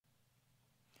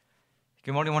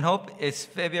Good morning, One Hope. It's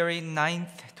February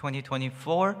 9th,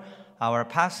 2024. Our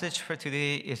passage for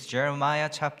today is Jeremiah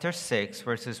chapter 6,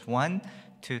 verses 1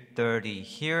 to 30.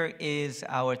 Here is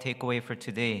our takeaway for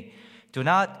today. Do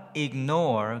not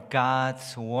ignore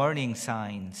God's warning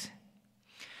signs.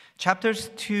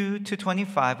 Chapters 2 to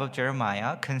 25 of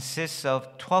Jeremiah consists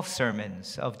of 12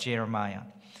 sermons of Jeremiah.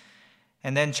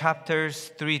 And then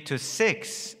chapters 3 to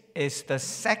 6 is the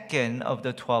second of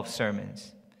the 12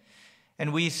 sermons.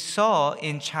 And we saw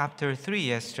in chapter 3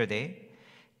 yesterday,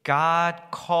 God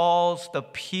calls the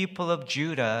people of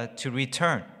Judah to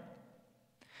return.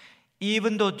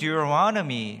 Even though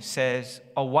Deuteronomy says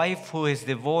a wife who is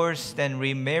divorced and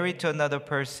remarried to another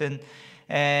person,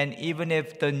 and even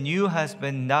if the new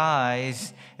husband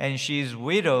dies and she's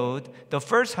widowed, the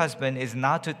first husband is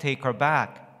not to take her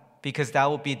back because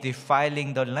that would be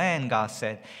defiling the land, God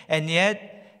said. And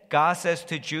yet, God says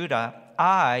to Judah,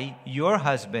 I, your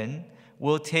husband,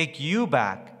 will take you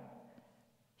back,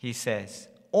 he says,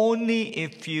 only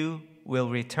if you will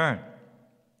return.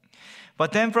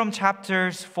 But then from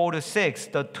chapters 4 to 6,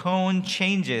 the tone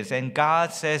changes and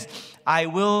God says, I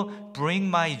will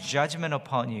bring my judgment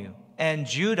upon you, and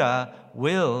Judah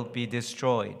will be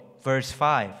destroyed. Verse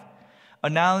 5,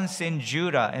 announce in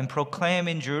Judah and proclaim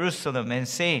in Jerusalem and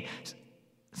say,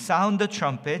 sound the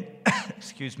trumpet,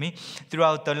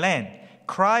 throughout the land.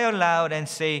 Cry aloud and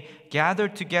say, gather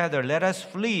together, let us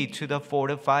flee to the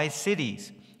fortified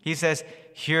cities. He says,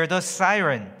 hear the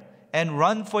siren and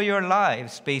run for your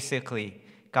lives, basically,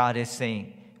 God is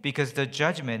saying, because the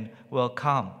judgment will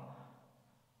come.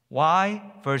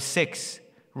 Why? Verse 6,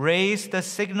 raise the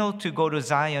signal to go to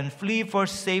Zion, flee for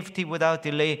safety without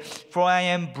delay, for I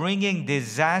am bringing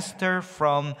disaster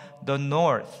from the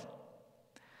north.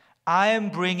 I am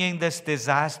bringing this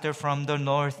disaster from the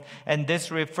north, and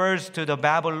this refers to the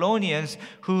Babylonians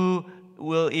who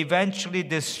will eventually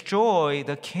destroy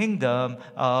the kingdom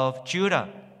of Judah.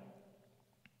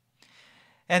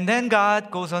 And then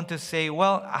God goes on to say,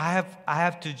 well, I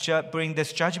have to bring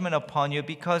this judgment upon you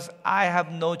because I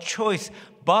have no choice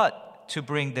but to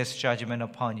bring this judgment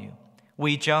upon you.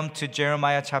 We jump to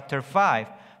Jeremiah chapter 5,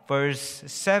 verse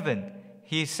 7.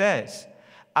 He says,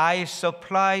 I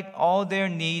supplied all their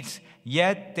needs,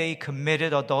 yet they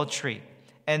committed adultery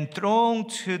and thrown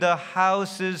to the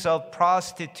houses of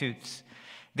prostitutes.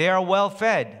 They are well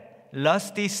fed,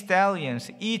 lusty stallions,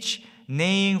 each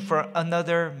neighing for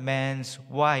another man's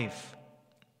wife.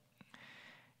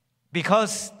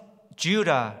 Because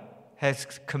Judah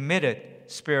has committed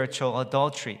spiritual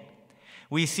adultery,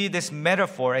 we see this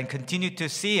metaphor and continue to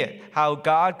see it, how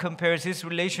God compares his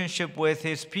relationship with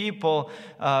his people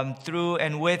through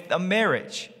and with a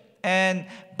marriage. And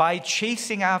by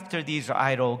chasing after these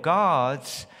idol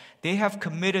gods, they have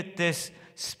committed this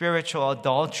spiritual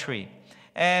adultery.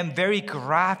 And very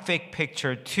graphic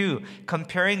picture too,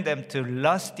 comparing them to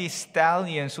lusty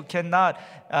stallions who cannot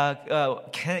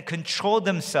control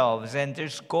themselves and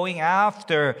just going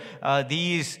after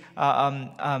these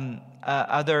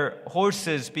other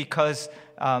horses because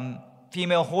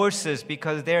female horses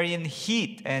because they're in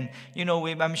heat. And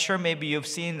I'm sure maybe you've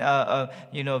seen a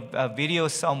video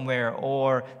somewhere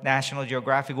or National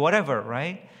Geographic, whatever,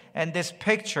 right? And this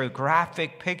picture,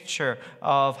 graphic picture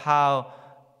of how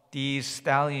these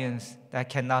stallions that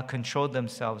cannot control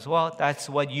themselves, well, that's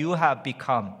what you have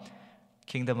become,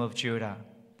 Kingdom of Judah.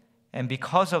 And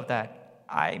because of that,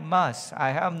 I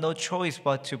have no choice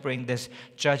but to bring this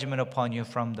judgment upon you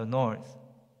from the north.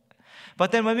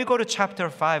 But then when we go to chapter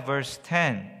 5, verse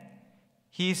 10,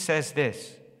 he says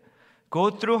this, go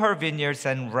through her vineyards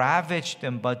and ravage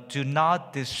them, but do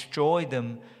not destroy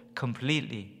them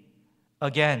completely.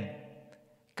 Again,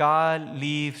 God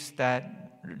leaves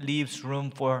room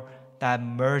for that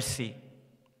mercy.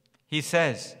 He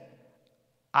says,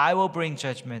 I will bring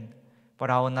judgment, but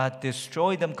I will not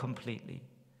destroy them completely.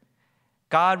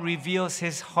 God reveals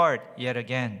his heart yet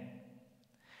again.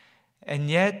 And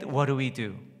yet, what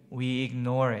do? We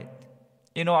ignore it.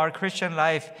 Our Christian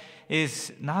life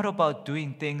is not about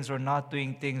doing things or not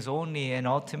doing things only and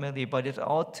ultimately, but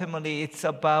it's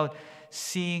about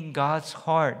seeing God's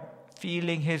heart,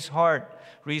 feeling his heart,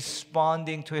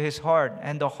 responding to his heart.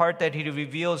 And the heart that he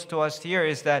reveals to us here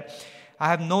is that I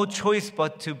have no choice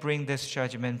but to bring this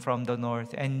judgment from the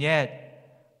north, and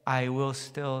yet I will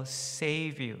still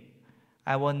save you.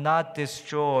 I will not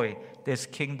destroy this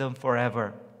kingdom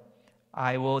forever.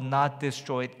 I will not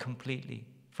destroy it completely.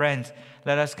 Friends,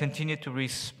 let us continue to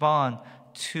respond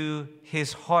to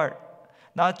his heart.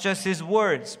 Not just his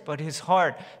words, but his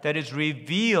heart that is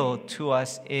revealed to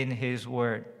us in his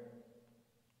word.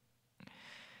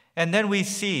 And then we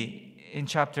see in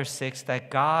chapter 6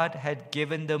 that God had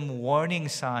given them warning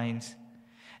signs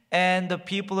And the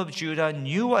people of Judah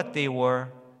knew what they were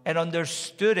and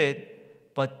understood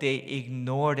it, but they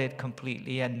ignored it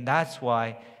completely. And that's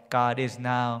why God is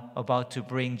now about to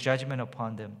bring judgment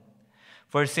upon them.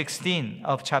 Verse 16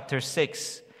 of chapter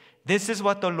 6. This is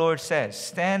what the Lord says.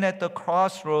 Stand at the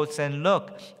crossroads and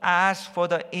look. Ask for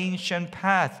the ancient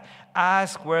path.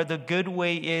 Ask where the good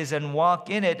way is and walk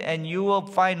in it, and you will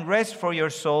find rest for your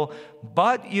soul.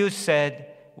 But you said,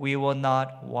 we will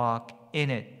not walk in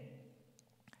it.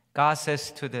 God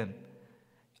says to them,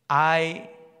 I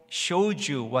showed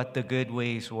you what the good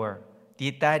ways were.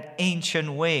 That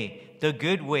ancient way, the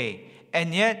good way.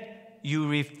 And yet you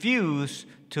refuse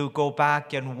to go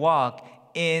back and walk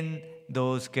in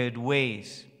those good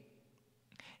ways.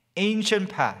 Ancient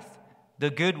path, the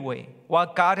good way,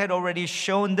 what God had already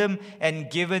shown them and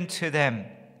given to them.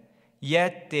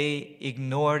 Yet they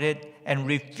ignored it and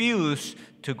refused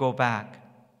to go back.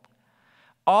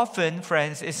 Often,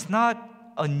 friends, it's not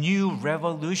a new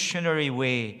revolutionary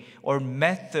way or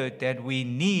method that we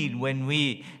need when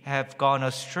we have gone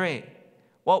astray.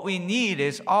 What we need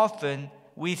is often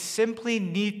we simply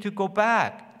need to go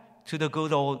back to the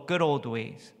good old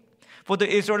ways. For the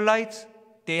Israelites,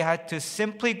 they had to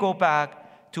simply go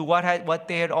back to what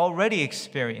they had already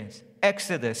experienced.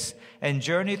 Exodus and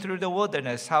journey through the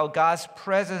wilderness, how God's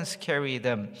presence carried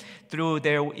them through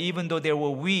there, even though they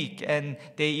were weak and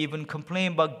they even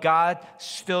complained, but God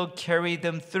still carried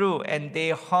them through, and they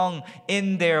hung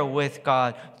in there with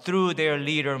God through their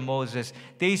leader Moses.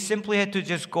 They simply had to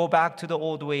just go back to the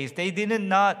old ways. They did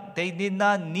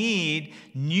not need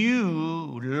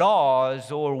new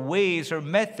laws or ways or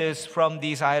methods from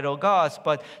these idol gods,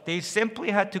 but they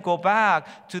simply had to go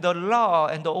back to the law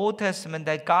and the Old Testament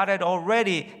that God had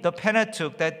already, the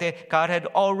Pentateuch that God had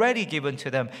already given to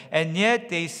them. And yet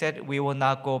they said, we will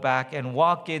not go back and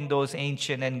walk in those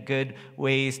ancient and good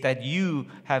ways that you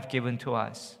have given to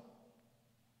us.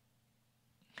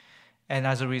 And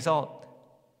as a result,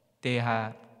 they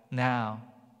had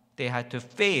to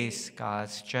face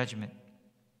God's judgment.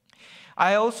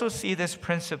 I also see this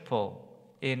principle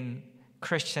in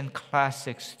Christian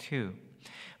classics too.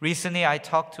 Recently, I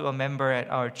talked to a member at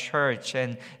our church,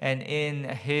 and in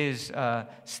his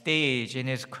stage, in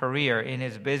his career, in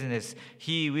his business,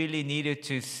 he really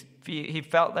he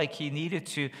felt like he needed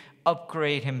to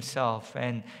upgrade himself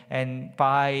and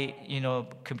by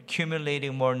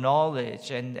accumulating more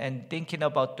knowledge and thinking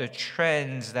about the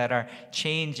trends that are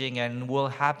changing and will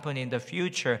happen in the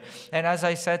future. And as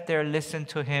I sat there, listened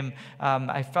to him,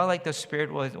 I felt like the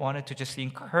Spirit wanted to just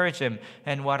encourage him.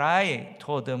 And what I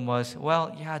told him was,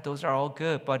 well, yeah, those are all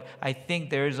good, but I think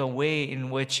there is a way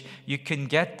in which you can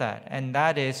get that, and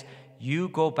that is you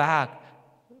go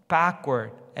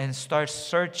backward and start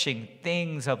searching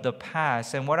things of the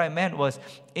past. And what I meant was,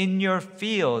 in your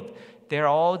field, there are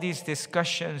all these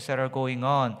discussions that are going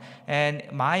on. And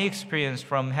my experience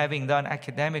from having done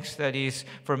academic studies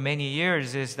for many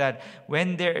years is that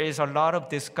when there is a lot of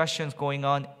discussions going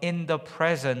on in the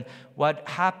present, what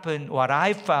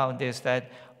I found is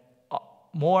that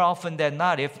more often than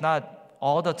not, if not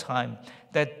all the time,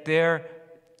 that they're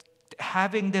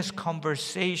having this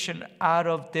conversation out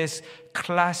of this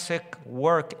classic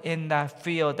work in that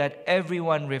field that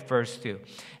everyone refers to.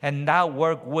 And that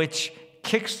work which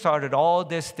kickstarted all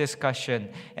this discussion.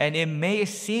 And it may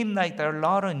seem like there are a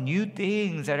lot of new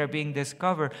things that are being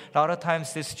discovered. A lot of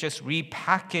times it's just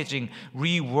repackaging,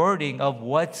 rewording of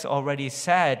what's already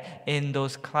said in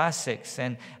those classics.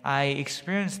 And I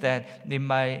experienced that in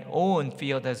my own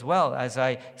field as well as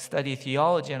I study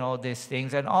theology and all these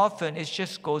things. And often it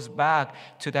just goes back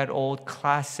to that old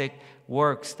classic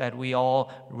works that we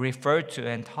all refer to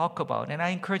and talk about. And I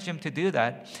encourage him to do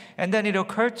that. And then it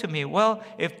occurred to me, well,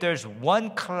 if there's one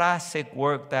classic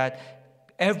work that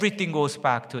everything goes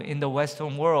back to in the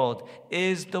Western world,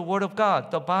 is the Word of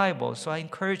God, the Bible. So I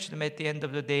encouraged him at the end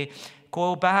of the day,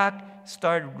 go back,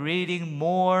 start reading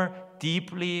more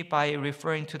deeply by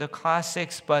referring to the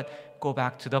classics, but go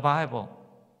back to the Bible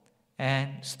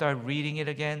and start reading it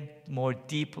again more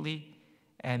deeply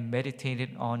and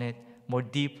meditating on it more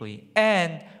deeply.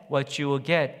 And what you will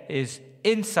get is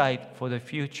insight for the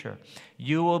future.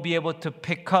 You will be able to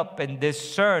pick up and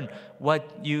discern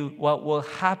what will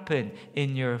happen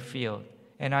in your field.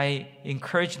 And I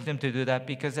encourage them to do that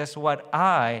because that's what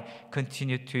I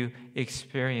continue to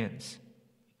experience.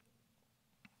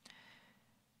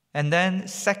 And then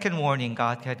second warning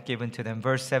God had given to them,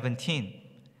 verse 17.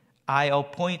 I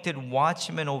appointed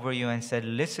watchmen over you and said,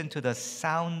 listen to the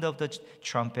sound of the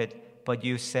trumpet. But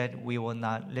you said, we will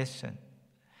not listen.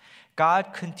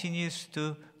 God continues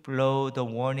to blow the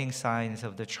warning signs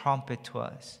of the trumpet to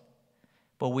us,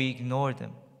 but we ignore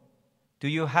them. Do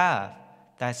you have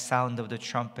that sound of the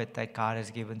trumpet that God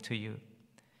has given to you.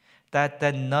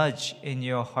 That nudge in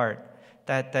your heart,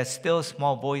 that still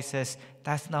small voice says,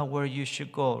 that's not where you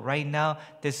should go. Right now,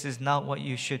 this is not what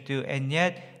you should do. And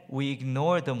yet, we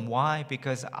ignore them. Why?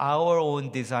 Because our own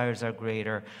desires are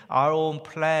greater. Our own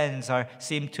plans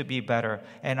seem to be better.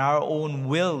 And our own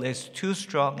will is too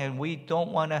strong. And we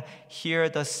don't want to hear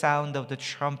the sound of the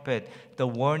trumpet, the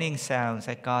warning sounds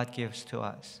that God gives to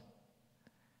us.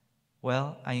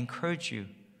 Well, I encourage you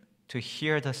to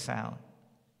hear the sound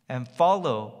and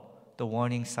follow the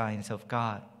warning signs of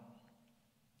God.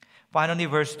 Finally,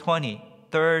 verse 20,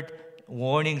 third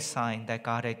warning sign that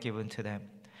God had given to them.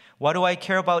 What do I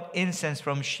care about incense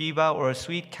from Sheba or a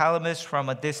sweet calamus from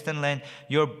a distant land?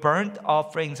 Your burnt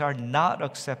offerings are not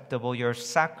acceptable. Your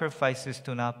sacrifices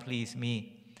do not please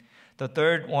me. The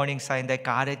third warning sign that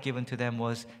God had given to them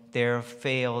was their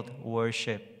failed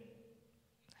worship.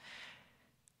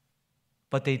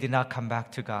 But they did not come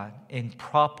back to God in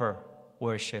proper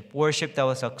worship that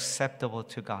was acceptable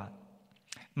to God.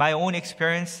 My own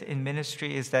experience in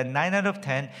ministry is that 9 out of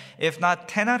 10, if not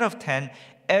 10 out of 10,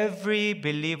 every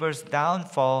believer's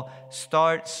downfall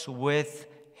starts with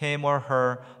him or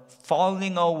her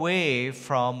falling away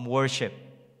from worship.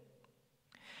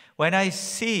 When I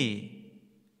see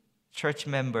church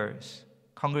members,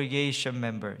 congregation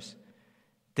members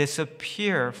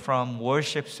disappear from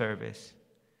worship service,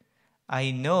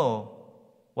 I know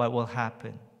what will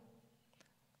happen.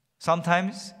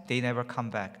 Sometimes they never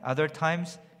come back. Other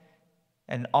times,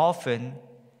 and often,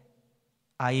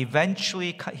 I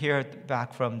eventually hear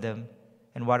back from them.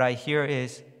 And what I hear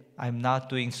is, I'm not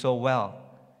doing so well.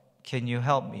 Can you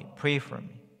help me? Pray for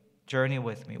me. Journey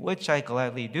with me, which I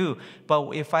gladly do.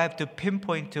 But if I have to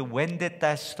pinpoint to when did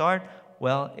that start,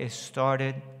 well, it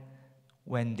started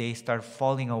when they start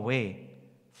falling away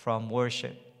from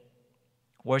worship.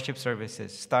 Worship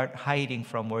services, start hiding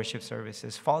from worship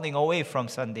services, falling away from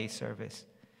Sunday service,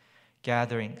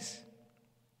 gatherings.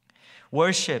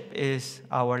 Worship is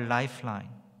our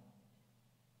lifeline.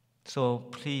 So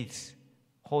please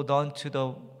hold on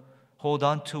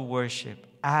to worship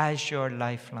as your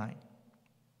lifeline.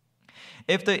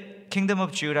 If the kingdom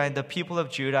of Judah and the people of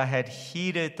Judah had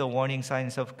heeded the warning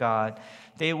signs of God,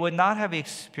 they would not have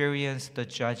experienced the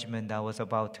judgment that was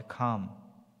about to come.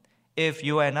 If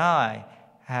you and I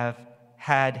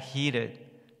had heeded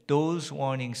those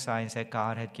warning signs that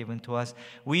God had given to us,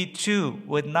 we too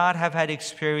would not have had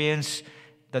experienced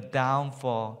the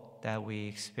downfall that we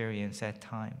experience at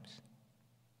times.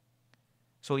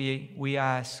 So we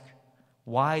ask,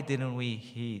 why didn't we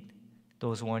heed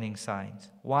those warning signs?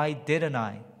 Why didn't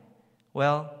I?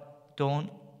 Well, don't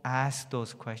ask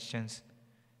those questions,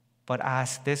 but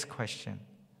ask this question: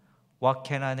 what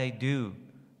can I do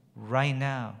right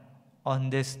now on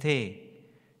this day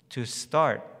to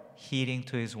start heeding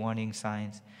to His warning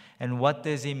signs? And what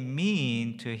does it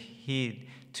mean to heed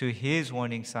to His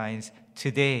warning signs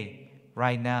today,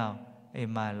 right now,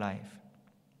 in my life?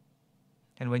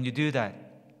 And when you do that,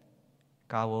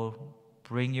 God will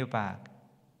bring you back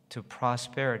to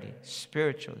prosperity,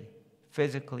 spiritually,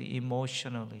 physically,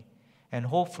 emotionally, and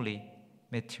hopefully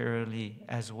materially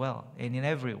as well, and in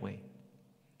every way.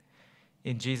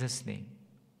 In Jesus' name,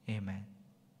 amen.